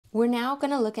We're now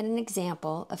going to look at an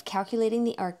example of calculating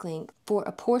the arc length for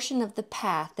a portion of the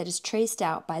path that is traced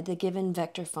out by the given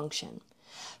vector function.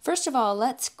 First of all,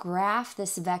 let's graph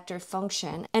this vector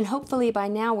function, and hopefully by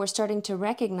now we're starting to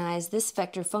recognize this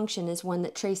vector function is one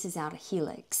that traces out a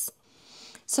helix.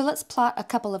 So let's plot a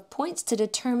couple of points to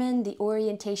determine the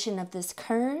orientation of this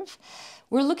curve.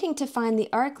 We're looking to find the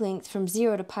arc length from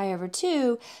 0 to pi over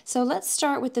 2, so let's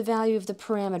start with the value of the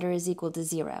parameter is equal to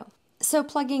 0. So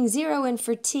plugging 0 in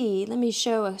for t, let me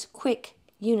show a quick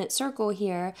unit circle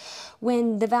here.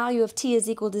 When the value of t is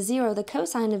equal to 0, the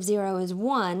cosine of 0 is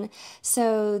 1,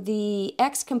 so the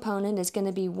x component is going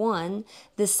to be 1.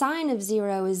 The sine of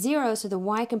 0 is 0, so the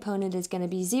y component is going to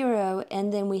be 0,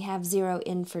 and then we have 0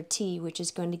 in for t, which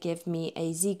is going to give me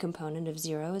a z component of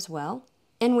 0 as well.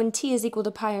 And when t is equal to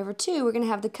pi over 2, we're going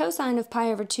to have the cosine of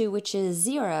pi over 2, which is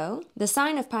 0. The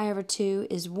sine of pi over 2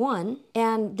 is 1.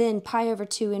 And then pi over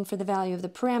 2 in for the value of the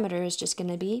parameter is just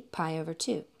going to be pi over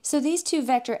 2. So these two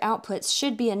vector outputs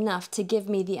should be enough to give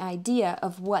me the idea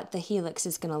of what the helix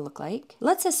is going to look like.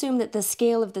 Let's assume that the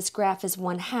scale of this graph is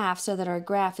 1/2 so that our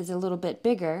graph is a little bit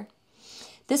bigger.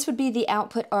 This would be the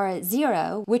output r at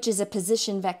 0, which is a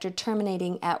position vector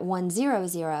terminating at 1, 0,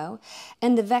 0.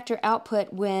 And the vector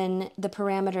output when the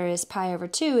parameter is pi over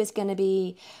 2 is going to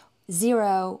be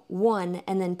 0, 1,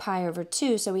 and then pi over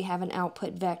 2. So we have an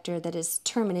output vector that is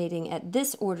terminating at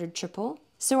this ordered triple.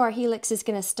 So our helix is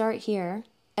going to start here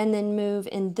and then move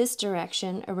in this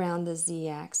direction around the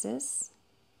z-axis.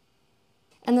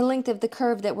 And the length of the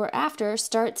curve that we're after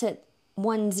starts at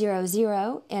 1, 0,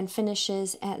 0 and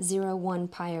finishes at 0, 1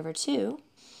 pi over 2.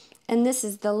 And this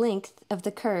is the length of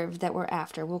the curve that we're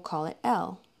after. We'll call it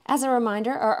L. As a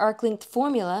reminder, our arc length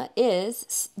formula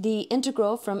is the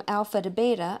integral from alpha to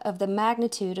beta of the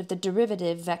magnitude of the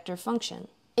derivative vector function,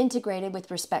 integrated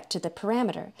with respect to the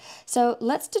parameter. So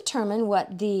let's determine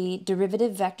what the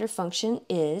derivative vector function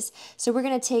is. So we're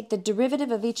going to take the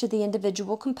derivative of each of the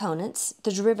individual components.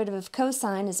 The derivative of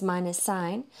cosine is minus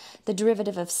sine. The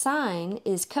derivative of sine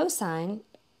is cosine.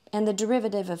 And the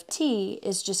derivative of t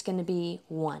is just going to be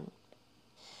 1.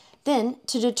 Then,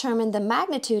 to determine the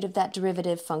magnitude of that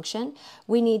derivative function,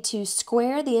 we need to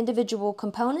square the individual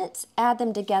components, add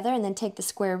them together, and then take the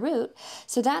square root.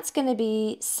 So that's going to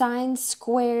be sine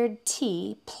squared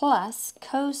t plus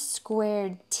cos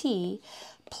squared t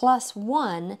plus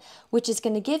 1, which is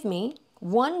going to give me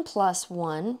 1 plus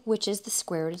 1, which is the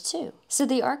square root of 2. So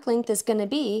the arc length is going to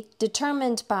be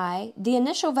determined by the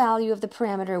initial value of the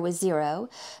parameter was 0,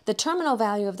 the terminal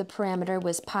value of the parameter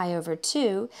was pi over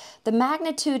 2, the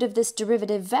magnitude of this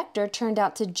derivative vector turned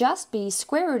out to just be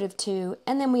square root of 2,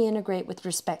 and then we integrate with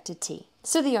respect to t.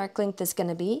 So the arc length is going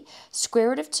to be square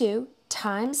root of 2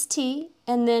 times t,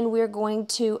 and then we're going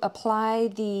to apply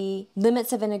the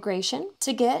limits of integration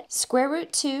to get square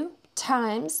root 2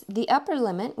 times the upper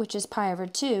limit, which is pi over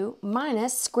 2,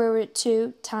 minus square root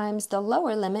 2 times the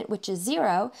lower limit, which is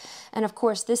 0. And of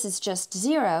course, this is just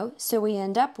 0, so we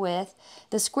end up with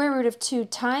the square root of 2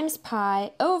 times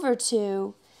pi over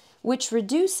 2, which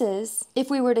reduces, if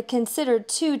we were to consider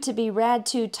 2 to be rad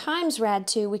 2 times rad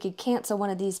 2, we could cancel one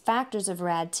of these factors of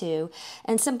rad 2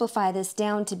 and simplify this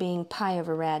down to being pi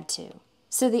over rad 2.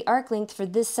 So the arc length for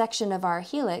this section of our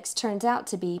helix turns out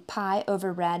to be pi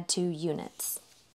over rad 2 units.